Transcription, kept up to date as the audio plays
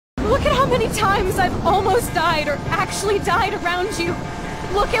Look at how many times I've almost died or actually died around you.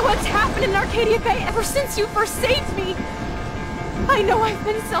 Look at what's happened in Arcadia Bay ever since you first saved me. I know I've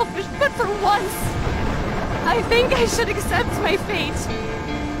been selfish, but for once, I think I should accept my fate.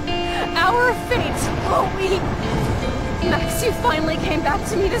 Our fate, Chloe. Max, you finally came back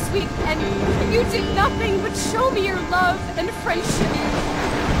to me this week, and you did nothing but show me your love and friendship.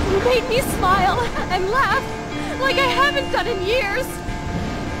 You made me smile and laugh like I haven't done in years.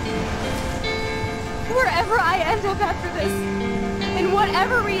 Wherever I end up after this, in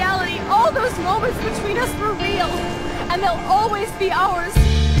whatever reality, all those moments between us were real, and they'll always be ours.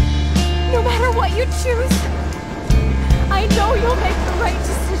 No matter what you choose, I know you'll make the right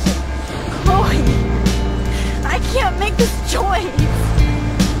decision. Chloe, I can't make this choice.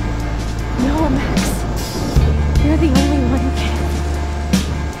 No, Max. You're the only one who can.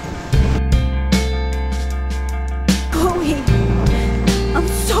 Chloe, I'm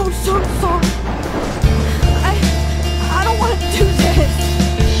so sorry.